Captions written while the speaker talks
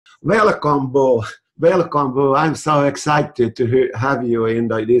Welcome, Bo. Welcome, Bo. I'm so excited to have you in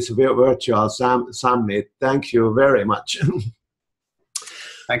this virtual summit. Thank you very much.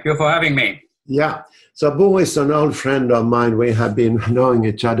 Thank you for having me. Yeah. So Bo is an old friend of mine. We have been knowing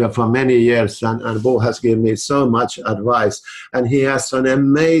each other for many years, and Bo has given me so much advice. And he has an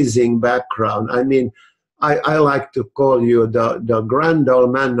amazing background. I mean, I like to call you the grand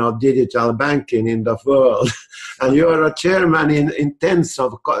old man of digital banking in the world. And you are a chairman in tens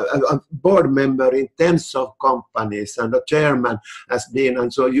of, a board member in tens of companies, and a chairman has been,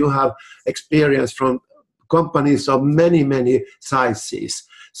 and so you have experience from companies of many, many sizes.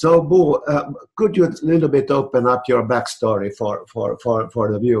 So Bo, could you a little bit open up your backstory for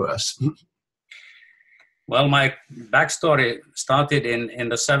the viewers? Well, my backstory started in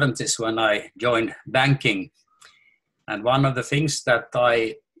the 70s when I joined banking. And one of the things that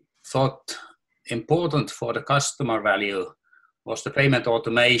I thought important for the customer value was the payment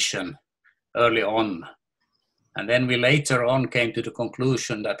automation early on. And then we later on came to the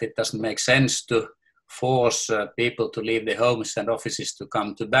conclusion that it doesn't make sense to force people to leave their homes and offices to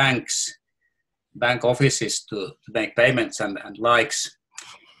come to bank offices to make payments and likes.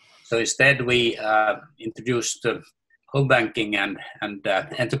 So instead, we introduced home banking and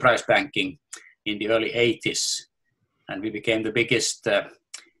enterprise banking in the early 80s. And we became the biggest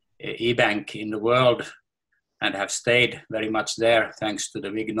e-bank in the world and have stayed very much there, thanks to the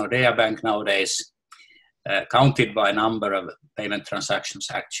big Nordea Bank nowadays, counted by a number of payment transactions,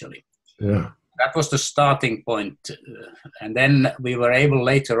 actually. Yeah. That was the starting point. And then we were able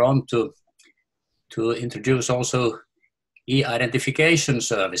later on to introduce also e-identification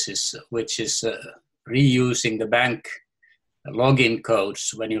services, which is reusing the bank login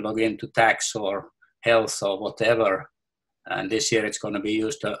codes when you log into tax or health or whatever. And this year it's going to be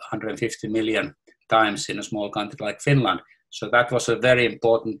used 150 million times in a small country like Finland. So that was a very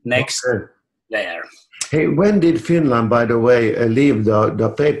important next there. Hey, when did Finland, by the way, leave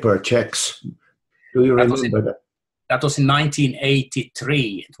the paper checks? Do you remember that? That was in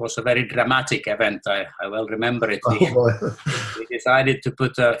 1983. It was a very dramatic event. I well remember it. We decided to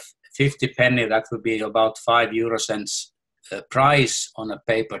put a 50 penny, that would be about 5 euro cents price on a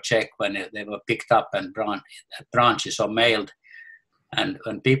paper check when they were picked up and branches or mailed. And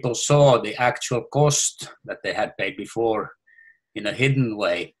when people saw the actual cost that they had paid before in a hidden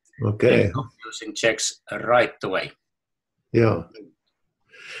way, they stopped using checks right away. Yeah.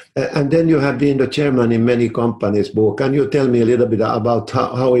 And then you have been the chairman in many companies, Bo. Can you tell me a little bit about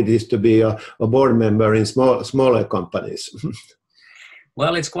how it is to be a board member in smaller companies?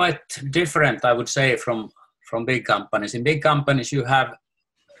 Well, it's quite different, I would say, from big companies. In big companies, you have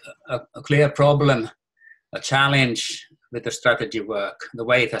a clear problem, a challenge with the strategy work, the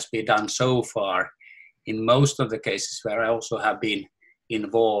way it has been done so far. In most of the cases where I also have been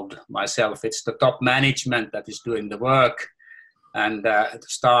involved myself, it's the top management that is doing the work, and the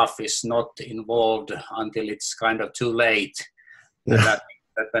staff is not involved until it's kind of too late. Yeah. That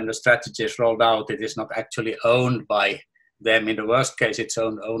when the strategy is rolled out, it is not actually owned by them. In the worst case, it's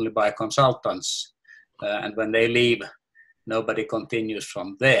owned only by consultants. And when they leave, nobody continues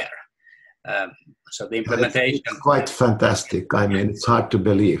from there. So the implementation... It's quite fantastic. I mean, it's hard to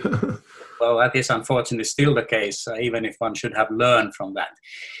believe. Well, that is unfortunately still the case, even if one should have learned from that.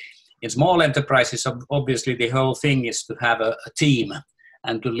 In small enterprises, obviously, the whole thing is to have a team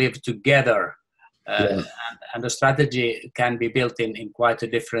and to live together. And the strategy can be built in quite a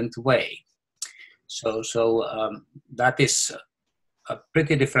different way. So that is a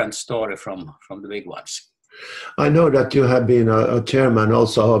pretty different story from the big ones. I know that you have been a chairman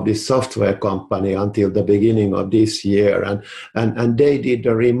also of this software company until the beginning of this year, and they did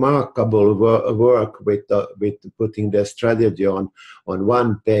a remarkable work with putting the strategy on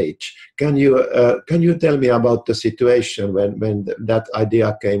one page. Can you tell me about the situation when that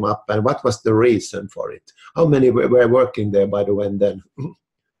idea came up, and what was the reason for it? How many were working there, by the way, then?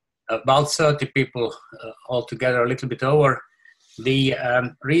 About 30 people altogether, a little bit over. The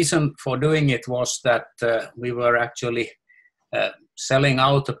reason for doing it was that we were actually selling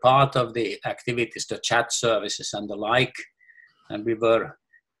out a part of the activities, the chat services and the like, and we were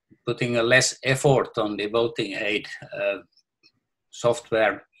putting a less effort on the voting aid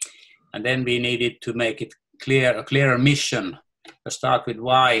software. And then we needed to make it a clearer mission. To start with,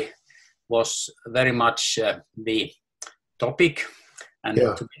 why was very much the topic, and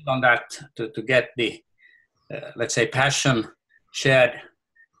to build on that, to get the, let's say, passion shared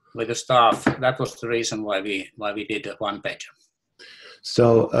with the staff. That was the reason why we did a one page.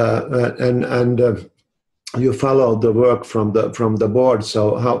 So you followed the work from the board.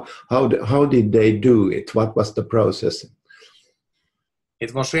 So how did they do it? What was the process?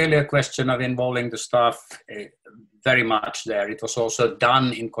 it was really a question of involving the staff very much there. It was also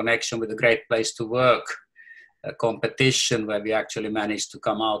done in connection with the Great Place to Work competition, where we actually managed to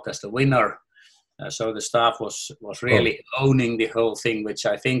come out as the winner. So the staff was really owning the whole thing, which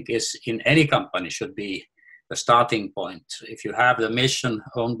I think is in any company should be the starting point. If you have the mission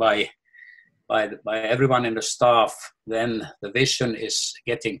owned by everyone in the staff, then the vision is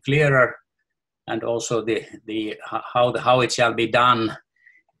getting clearer, and also how it shall be done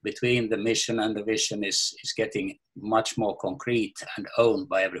between the mission and the vision is getting much more concrete and owned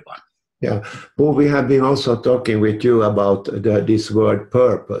by everyone. Yeah, well, we have been also talking with you about this word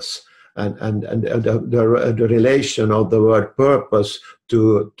purpose. And the relation of the word purpose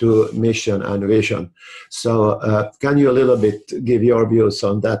to mission and vision. So can you a little bit give your views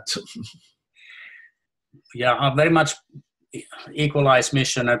on that? Yeah, I very much equalize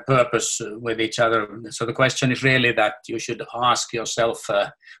mission and purpose with each other. So the question is really that you should ask yourself,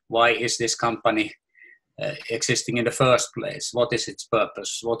 why is this company existing in the first place? What is its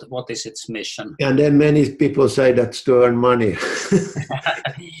purpose? What is its mission? And then many people say that's to earn money.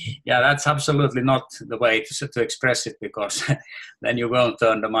 Yeah, that's absolutely not the way to express it, because then you won't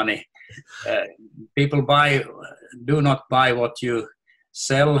earn the money. People do not buy what you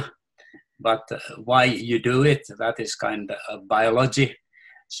sell, but why you do it, that is kind of biology.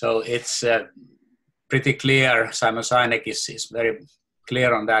 So it's pretty clear. Simon Sinek is very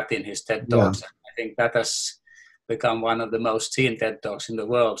clear on that in his TED Talks. Yeah. I think that has become one of the most seen TED Talks in the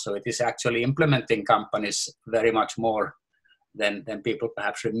world. So it is actually implementing companies very much more than people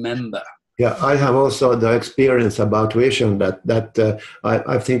perhaps remember. Yeah, I have also the experience about vision that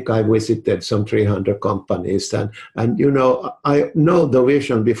I think I visited some 300 companies, and you know, I know the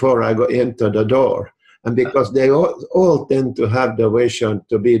vision before I go into the door. And because they all tend to have the vision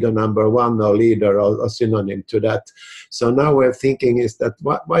to be the number one or leader or synonym to that. So now we're thinking is that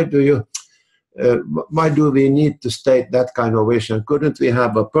why do we need to state that kind of vision? Couldn't we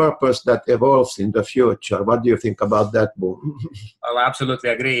have a purpose that evolves in the future? What do you think about that, Bo? Well, I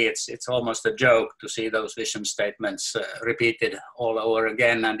absolutely agree. It's almost a joke to see those vision statements repeated all over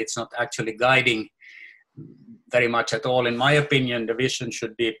again, and it's not actually guiding very much at all. In my opinion, the vision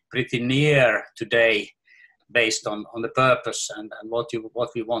should be pretty near today, based on the purpose and what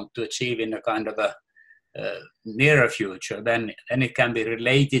we want to achieve in a kind of a nearer future. Then it can be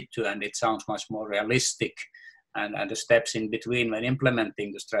related to, and it sounds much more realistic, and the steps in between when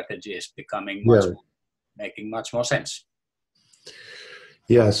implementing the strategy is becoming making much more sense.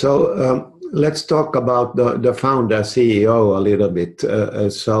 Yeah, so let's talk about the founder CEO a little bit.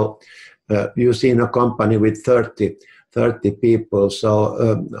 You've seen a company with 30 people.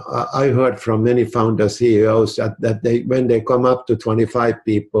 So I heard from many founder CEOs that they, when they come up to 25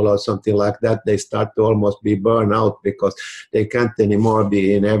 people or something like that, they start to almost be burned out because they can't anymore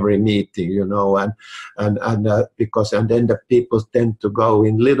be in every meeting, you know, and then the people tend to go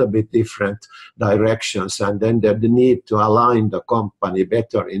in little bit different directions, and then the need to align the company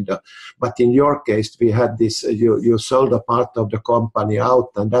better but in your case, we had this, you sold a part of the company out,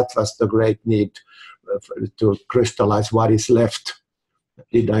 and that was the great need to crystallize what is left.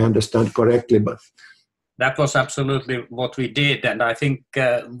 Did I understand correctly? But that was absolutely what we did, and I think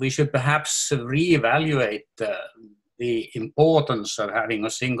we should perhaps reevaluate the importance of having a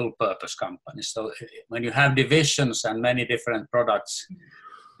single purpose company. So when you have divisions and many different products,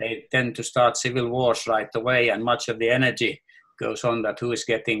 they tend to start civil wars right away, and much of the energy goes on that who is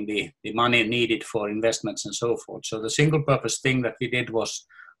getting the money needed for investments and so forth. So the single purpose thing that we did was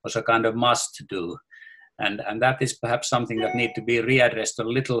a kind of must do. And that is perhaps something that need to be readdressed a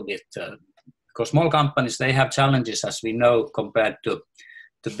little bit, because small companies, they have challenges, as we know, compared to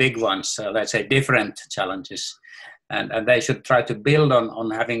big ones, let's say different challenges. And they should try to build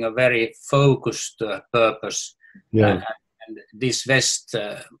on having a very focused purpose and divest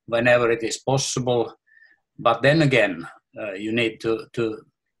whenever it is possible. But then again, you need to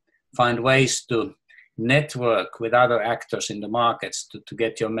find ways to network with other actors in the markets to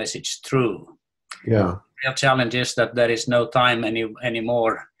get your message through. Yeah. The real challenge is that there is no time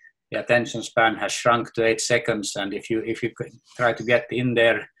anymore. The attention span has shrunk to 8 seconds, and if you try to get in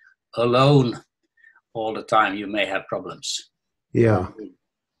there alone all the time, you may have problems. Yeah,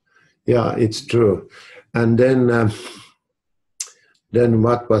 it's true. And then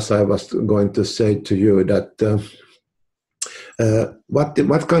what I was going to say to you that.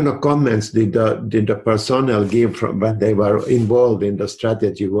 What kind of comments did the personnel give from when they were involved in the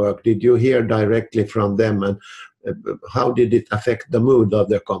strategy work? Did you hear directly from them, and how did it affect the mood of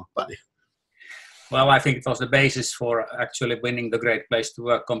the company? Well, I think it was the basis for actually winning the Great Place to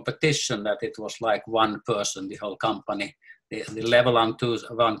Work competition, that it was like one person, the whole company the level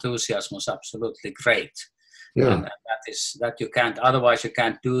of enthusiasm was absolutely great. Yeah. And that you can't, otherwise you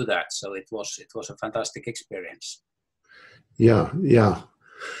can't do that. So it was a fantastic experience. Yeah, yeah.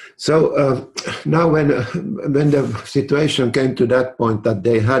 So now when the situation came to that point that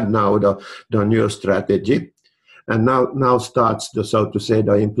they had now the new strategy, and now starts the, so to say,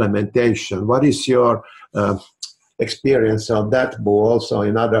 the implementation. What is your experience of that, Bo, also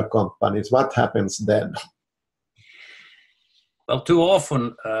in other companies? What happens then? Well, too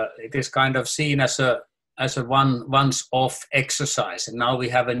often it is kind of seen as a once-off exercise, and now we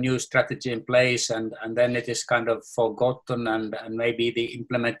have a new strategy in place, and then it is kind of forgotten, and maybe the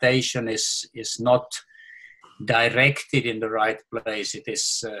implementation is not directed in the right place. It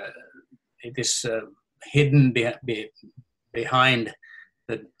is hidden behind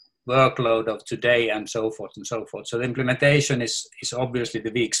the workload of today, and so forth and so forth. So the implementation is obviously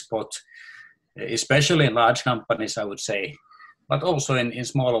the weak spot, especially in large companies, I would say, but also in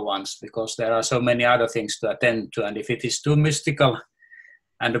smaller ones, because there are so many other things to attend to. And if it is too mystical,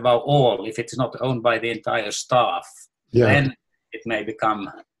 and above all, if it's not owned by the entire staff, then it may become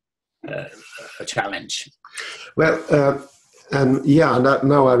a challenge. Well,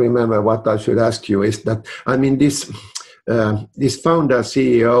 now I remember what I should ask you is that, I mean, this founder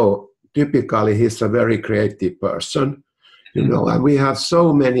CEO, typically he's a very creative person, you know, and we have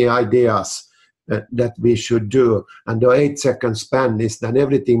so many ideas that we should do, and the 8-second span is that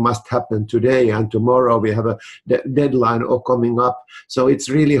everything must happen today, and tomorrow we have a deadline or coming up. So it's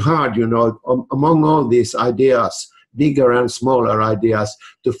really hard, you know, among all these ideas, bigger and smaller ideas,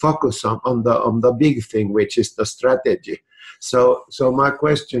 to focus on the big thing, which is the strategy. So my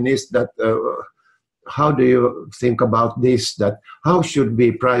question is that how do you think about this, that how should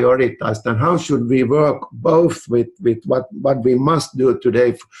we prioritize, and how should we work both with what we must do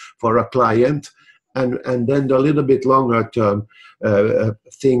today for a client, and then the little bit longer term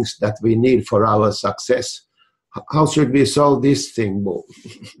things that we need for our success? How should we solve this thing, Bo?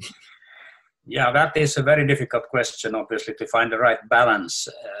 Yeah, that is a very difficult question, obviously, to find the right balance.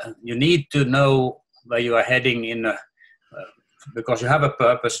 You need to know where you are heading in, because you have a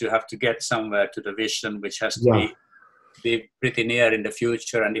purpose, you have to get somewhere to the vision, which has to be pretty near in the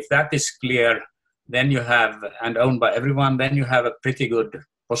future. And if that is clear, then you have, and owned by everyone, then you have a pretty good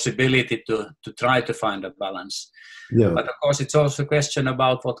possibility to try to find a balance. Yeah. But of course, it's also a question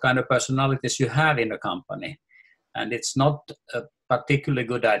about what kind of personalities you have in the company. And it's not a particularly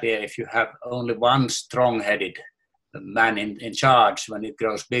good idea if you have only one strong-headed man in charge when it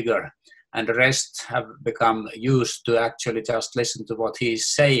grows bigger, and the rest have become used to actually just listen to what he's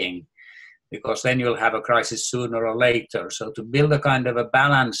saying, because then you'll have a crisis sooner or later. So to build a kind of a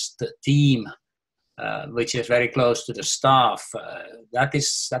balanced team, which is very close to the staff, that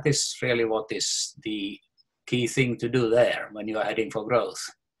is really what is the key thing to do there when you are heading for growth.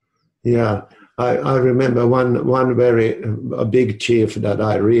 Yeah, I remember one very big chief that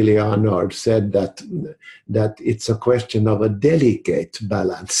I really honored said that it's a question of a delicate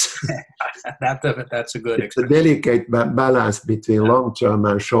balance. That's a good expression. It's a delicate balance between long term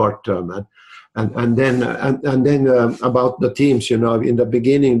and short term, and then about the teams, you know, in the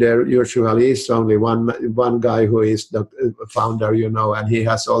beginning there usually is only one guy who is the founder, you know, and he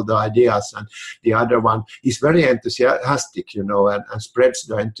has all the ideas, and the other one is very enthusiastic, you know, and spreads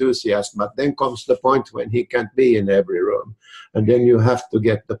the enthusiasm. But then comes the point when he can't be in every room, and then you have to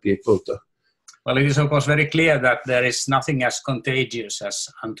get the people to. Well, it is of course very clear that there is nothing as contagious as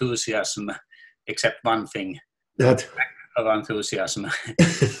enthusiasm, except one thing. That of enthusiasm.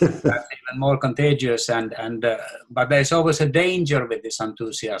 That's even more contagious, but there's always a danger with this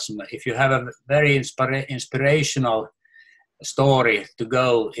enthusiasm. If you have a very inspirational story to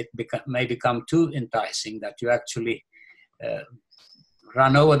go, it may become too enticing that you actually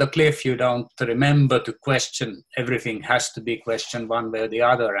run over the cliff. You don't remember to question. Everything has to be questioned one way or the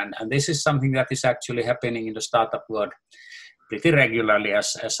other, and this is something that is actually happening in the startup world pretty regularly,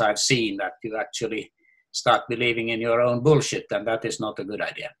 as I've seen, that you actually start believing in your own bullshit, and that is not a good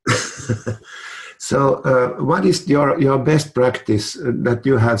idea. So what is your best practice that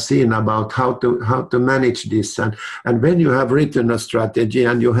you have seen about how to manage this, and when you have written a strategy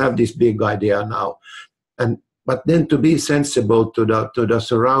and you have this big idea now, but then to be sensible to the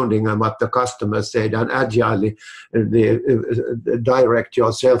surrounding and what the customer said, and agilely direct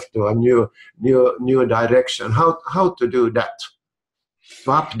yourself to a new direction? How to do that?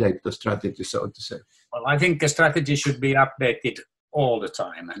 To update the strategy, so to say. Well, I think a strategy should be updated all the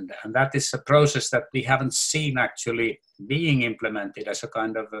time. And that is a process that we haven't seen actually being implemented as a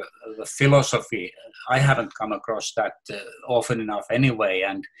kind of a philosophy. I haven't come across that often enough anyway.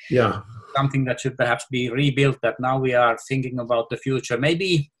 And yeah, something that should perhaps be rebuilt, that now we are thinking about the future.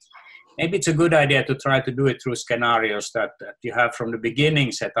 Maybe it's a good idea to try to do it through scenarios that you have from the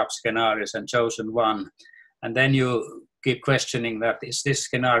beginning, set up scenarios and chosen one. And then you keep questioning that, is this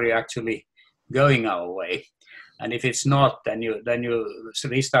scenario actually going our way? And if it's not, then you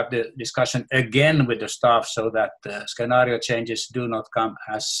restart the discussion again with the staff, so that scenario changes do not come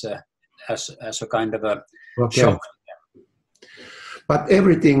as a kind of a shock. But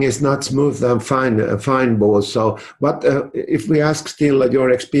everything is not smooth and fine, Bo. So, what if we ask still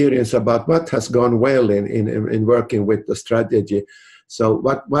your experience about what has gone well in working with the strategy? So,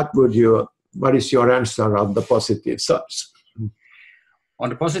 what is your answer on the positive side? On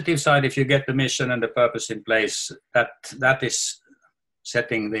the positive side, if you get the mission and the purpose in place, that is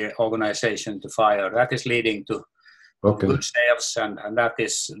setting the organization to fire. That is leading to good sales, and that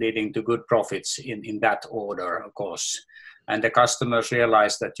is leading to good profits in that order, of course. And the customers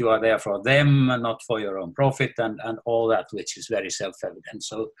realize that you are there for them and not for your own profit, and all that, which is very self-evident.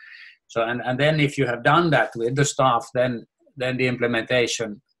 And then if you have done that with the staff, then the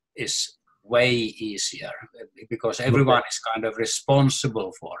implementation is way easier, because everyone is kind of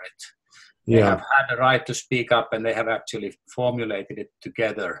responsible for it. They have had the right to speak up, and they have actually formulated it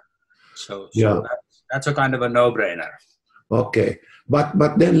together. So that's a kind of a no-brainer. Okay, but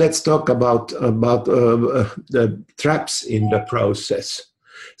then let's talk about the traps in the process.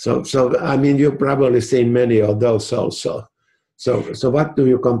 So I mean, you've probably seen many of those also. So what do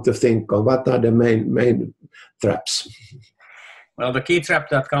you come to think of? What are the main traps? Well, the key trap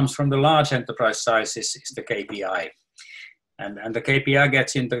that comes from the large enterprise size is the KPI. And the KPI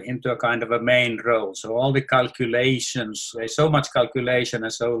gets into a kind of a main role. So all the calculations, there's so much calculation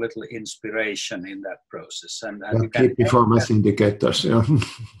and so little inspiration in that process. And you key performance indicators. Yeah.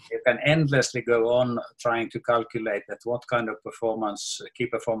 You can endlessly go on trying to calculate that what kind of key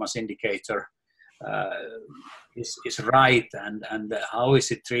performance indicator is right, and how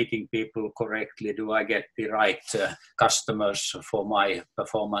is it treating people correctly? Do I get the right customers for my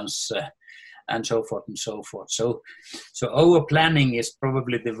performance? And so forth and so forth. So over planning is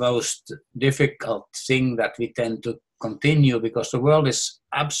probably the most difficult thing that we tend to continue, because the world is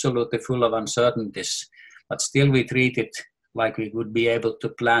absolutely full of uncertainties, but still we treat it like we would be able to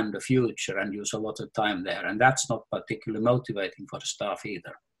plan the future and use a lot of time there. And that's not particularly motivating for the staff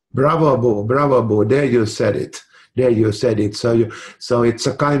either. Bravo, Bo. There you said it. So it's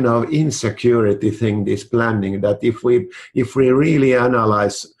a kind of insecurity thing, this planning, that if we really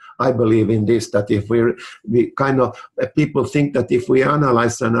analyze, I believe in this, that if we kind of, people think that if we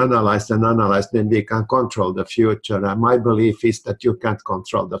analyze, then we can control the future. And my belief is that you can't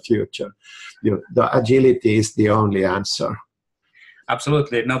control the future. The agility is the only answer.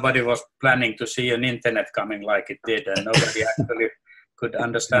 Absolutely. Nobody was planning to see an internet coming like it did, and nobody actually could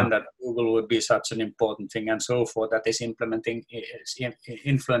understand that Google would be such an important thing and so forth, that is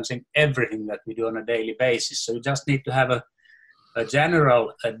influencing everything that we do on a daily basis. So you just need to have a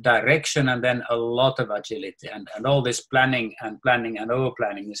general direction, and then a lot of agility, and all this planning and over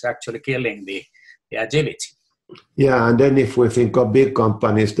planning is actually killing the agility. Yeah, and then if we think of big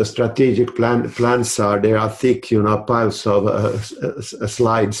companies, the strategic plans are thick, piles of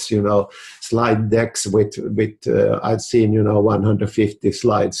slides, slide decks with I've seen 150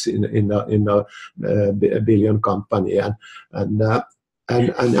 slides in a billion company, and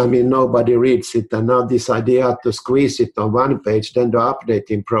I mean, nobody reads it. And now this idea to squeeze it on one page, then the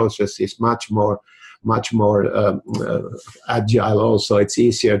updating process is much more agile. Also, it's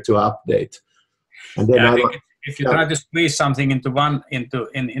easier to update. And then I think if you try to squeeze something in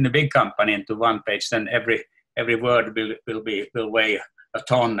a big company into one page, then every word will weigh a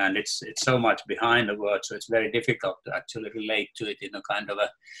ton, and it's so much behind the word, so it's very difficult to actually relate to it in a kind of a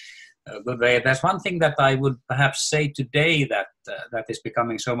good way. There's one thing that I would perhaps say today that is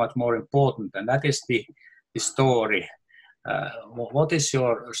becoming so much more important, and that is the story. What is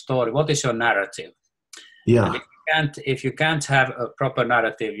your story? What is your narrative? Yeah. If you can't have a proper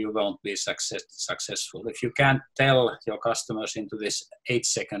narrative, you won't be successful. If you can't tell your customers into this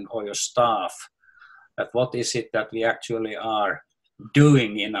 8-second, or your staff, that what is it that we actually are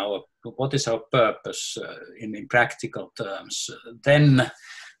doing what is our purpose in practical terms, then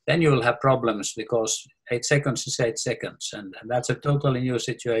you will have problems, because 8 seconds is 8 seconds, and that's a totally new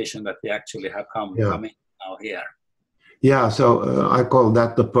situation that we actually have coming now here. Yeah, so I call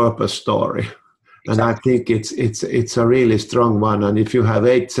that the purpose story. Exactly. And I think it's a really strong one. And if you have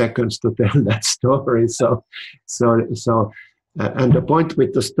 8 seconds to tell that story, so And the point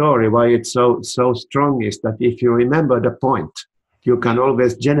with the story, why it's so strong, is that if you remember the point, you can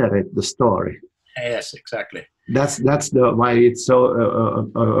always generate the story. Yes, exactly. That's why it's so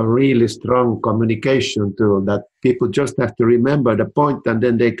a really strong communication tool, that people just have to remember the point, and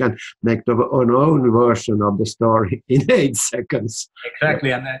then they can make their own version of the story in 8 seconds.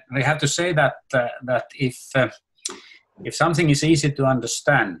 Exactly, and we have to say that that if something is easy to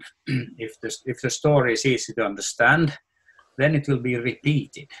understand, if the story is easy to understand, then it will be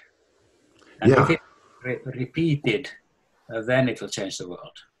repeated, and if it's repeated, then it will change the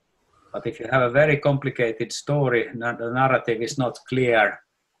world. But if you have a very complicated story, the narrative is not clear,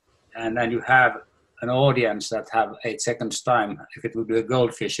 and then you have an audience that have 8 seconds time, if it would be a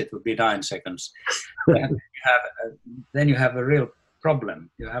goldfish, it would be 9 seconds. Then you have a real problem.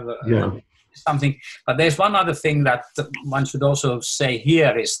 You have something. But there's one other thing that one should also say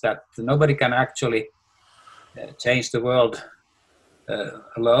here, is that nobody can actually change the world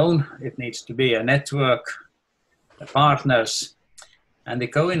alone. It needs to be a network, partners. And the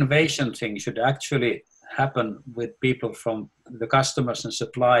co-innovation thing should actually happen with people from the customers and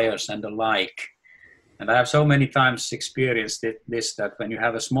suppliers and the like. And I have so many times experienced this, that when you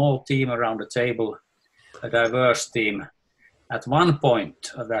have a small team around the table, a diverse team, at one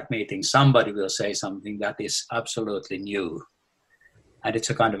point of that meeting, somebody will say something that is absolutely new. And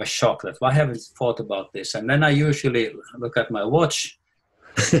it's a kind of a shock that, why haven't I thought about this? And then I usually look at my watch,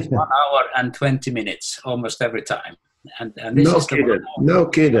 1 hour and 20 minutes almost every time. And this no is kidding. No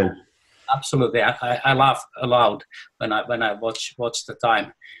kidding. Absolutely, I laugh aloud when I watch the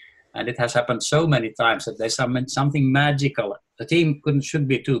time, and it has happened so many times that there's something magical. The team should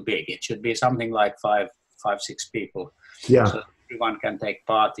be too big. It should be something like 5, 6 people. Yeah. So everyone can take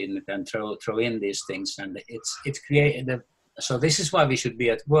part in it and throw in these things, and it's created. So this is why we should be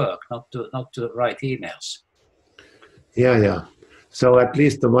at work, not to write emails. Yeah. So at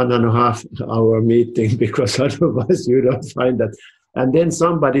least a 1.5 hour meeting, because otherwise you don't find that. And then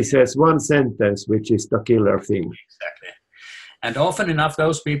somebody says one sentence, which is the killer thing. Exactly. And often enough,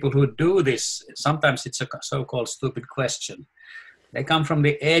 those people who do this, sometimes it's a so-called stupid question. They come from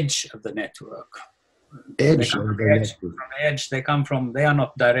the edge of the network. They are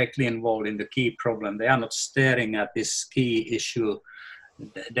not directly involved in the key problem. They are not staring at this key issue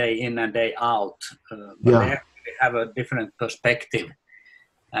day in and day out. But they have a different perspective.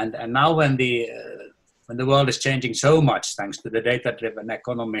 And now when the world is changing so much thanks to the data-driven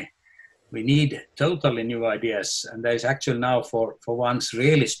economy, we need totally new ideas. And there's actually now for once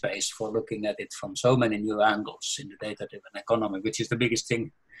really space for looking at it from so many new angles in the data-driven economy, which is the biggest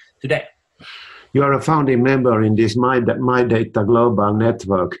thing today. You are a founding member in this My Data Global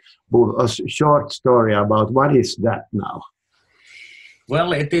Network. A short story about what is that now?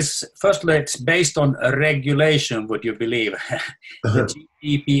 Well, firstly, it's based on a regulation, would you believe? The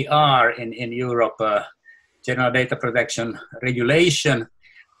GDPR in Europe, General Data Protection Regulation,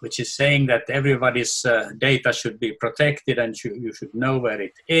 which is saying that everybody's data should be protected and you should know where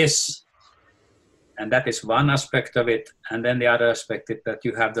it is. And that is one aspect of it. And then the other aspect is that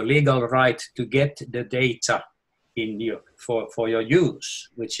you have the legal right to get the data for your use,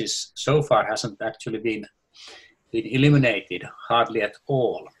 which is so far hasn't actually been eliminated hardly at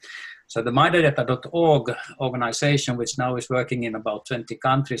all. So the mydata.org organization, which now is working in about 20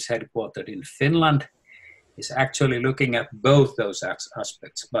 countries, headquartered in Finland, is actually looking at both those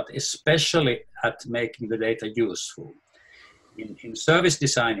aspects, but especially at making the data useful. In service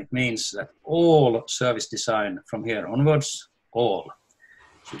design, it means that all service design from here onwards,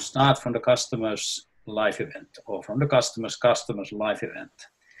 should start from the customer's life event or from the customer's life event.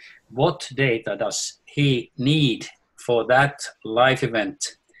 What data does he need for that life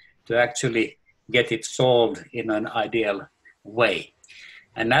event to actually get it solved in an ideal way?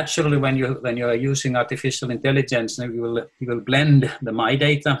 And naturally, when you are using artificial intelligence, you will blend the My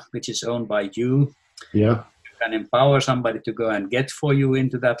Data, which is owned by you. Yeah. You can empower somebody to go and get for you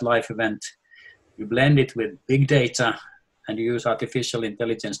into that life event. You blend it with big data, and you use artificial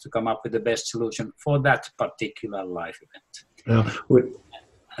intelligence to come up with the best solution for that particular life event.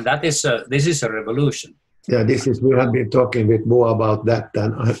 And this is a revolution. Yeah, we have been talking with Bo about that,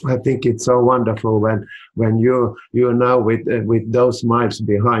 and I think it's so wonderful when you're now with those miles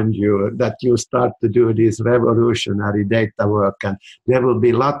behind you, that you start to do this revolutionary data work, and there will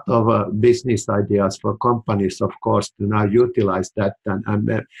be a lot of business ideas for companies, of course, to now utilize that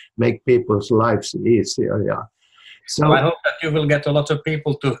and make people's lives easier. Yeah. So well, I hope that you will get a lot of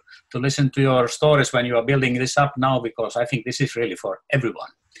people to listen to your stories when you are building this up now, because I think this is really for everyone.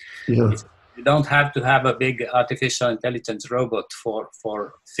 Yeah. You don't have to have a big artificial intelligence robot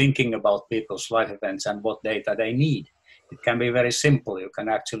for thinking about people's life events and what data they need. it can be very simple. You can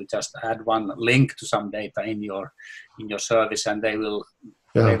actually just add one link to some data in your service, and they will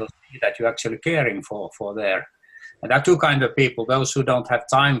see that you're actually caring for there. And there are two kinds of people: those who don't have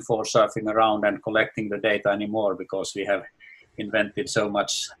time for surfing around and collecting the data anymore because we have invented so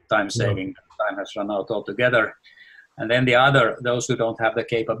much time saving, time has run out altogether. And then the other, those who don't have the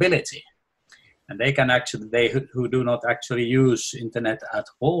capability, and they can actually, who do not actually use internet at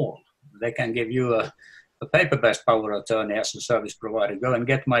all, they can give you a paper-based power attorney as a service provider. Go and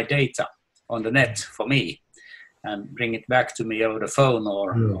get my data on the net for me and bring it back to me over the phone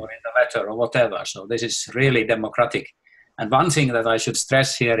or in the letter or whatever. So this is really democratic. And one thing that I should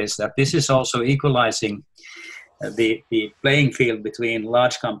stress here is that this is also equalizing the playing field between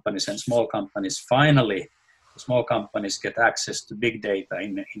large companies and small companies. Finally, small companies get access to big data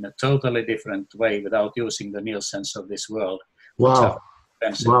in a totally different way without using the Nielsens of this world. Wow.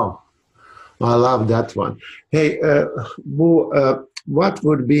 Wow. I love that one. Hey, Bo, what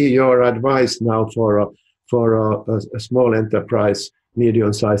would be your advice now for a small enterprise,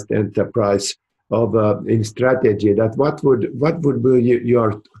 medium-sized enterprise in strategy? That what would be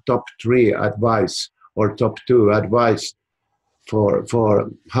your top 3 advice or top 2 advice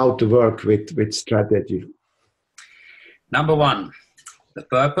for how to work with strategy? Number 1, the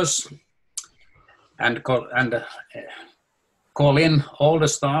purpose, and call in all the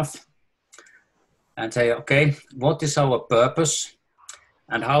staff and say, okay, what is our purpose,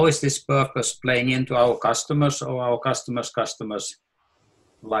 and how is this purpose playing into our customers or our customers'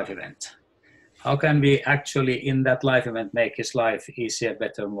 life event? How can we actually in that life event make his life easier,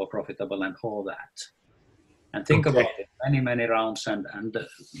 better, more profitable, and all that? And think about it, many rounds, and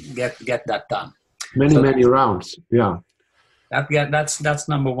get that done. Many rounds, yeah. That's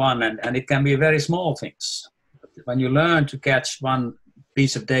number 1, and it can be very small things. When you learn to catch one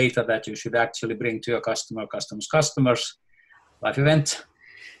piece of data that you should actually bring to your customers' life event,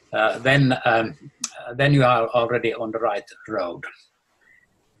 then you are already on the right road.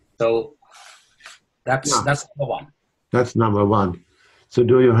 So that's number 1. That's number 1. So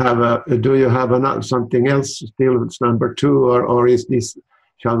do you have something else still? It's number 2, or is this?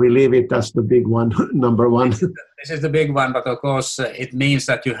 Shall we leave it as the big one, number 1? This is the big one, but of course it means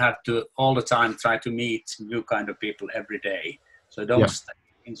that you have to all the time try to meet new kind of people every day. So don't stay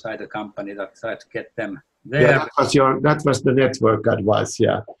inside the company, that try to get them there. Yeah, that was the network advice,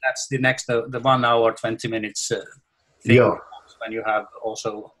 yeah. That's the next, the 1 hour, 20 minutes thing, when you have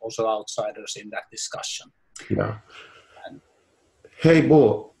also outsiders in that discussion. Yeah. Hey,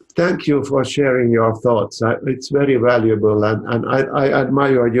 Bo, thank you for sharing your thoughts. It's very valuable, and I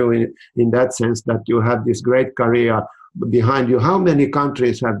admire you in that sense that you have this great career behind you. How many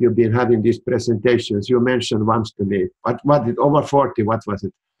countries have you been having these presentations? You mentioned once to me. What did over 40? What was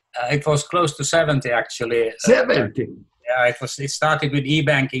it? It was close to 70 actually. 70? Yeah, it started with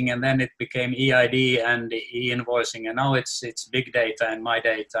e-banking, and then it became e-ID and e-invoicing, and now it's big data and my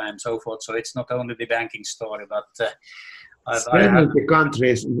data and so forth. So it's not only the banking story, but 70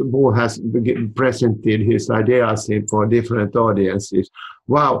 countries Bo has presented his ideas for different audiences.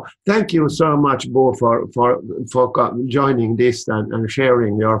 Wow. Thank you so much, Bo, for joining this and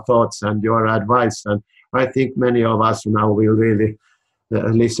sharing your thoughts and your advice. And I think many of us now will really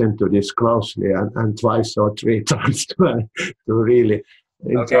listen to this closely and twice or 3 times to really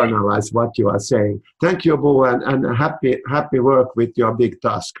internalize what you are saying. Thank you, Bo, and happy work with your big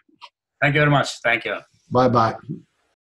task. Thank you very much. Thank you. Bye-bye.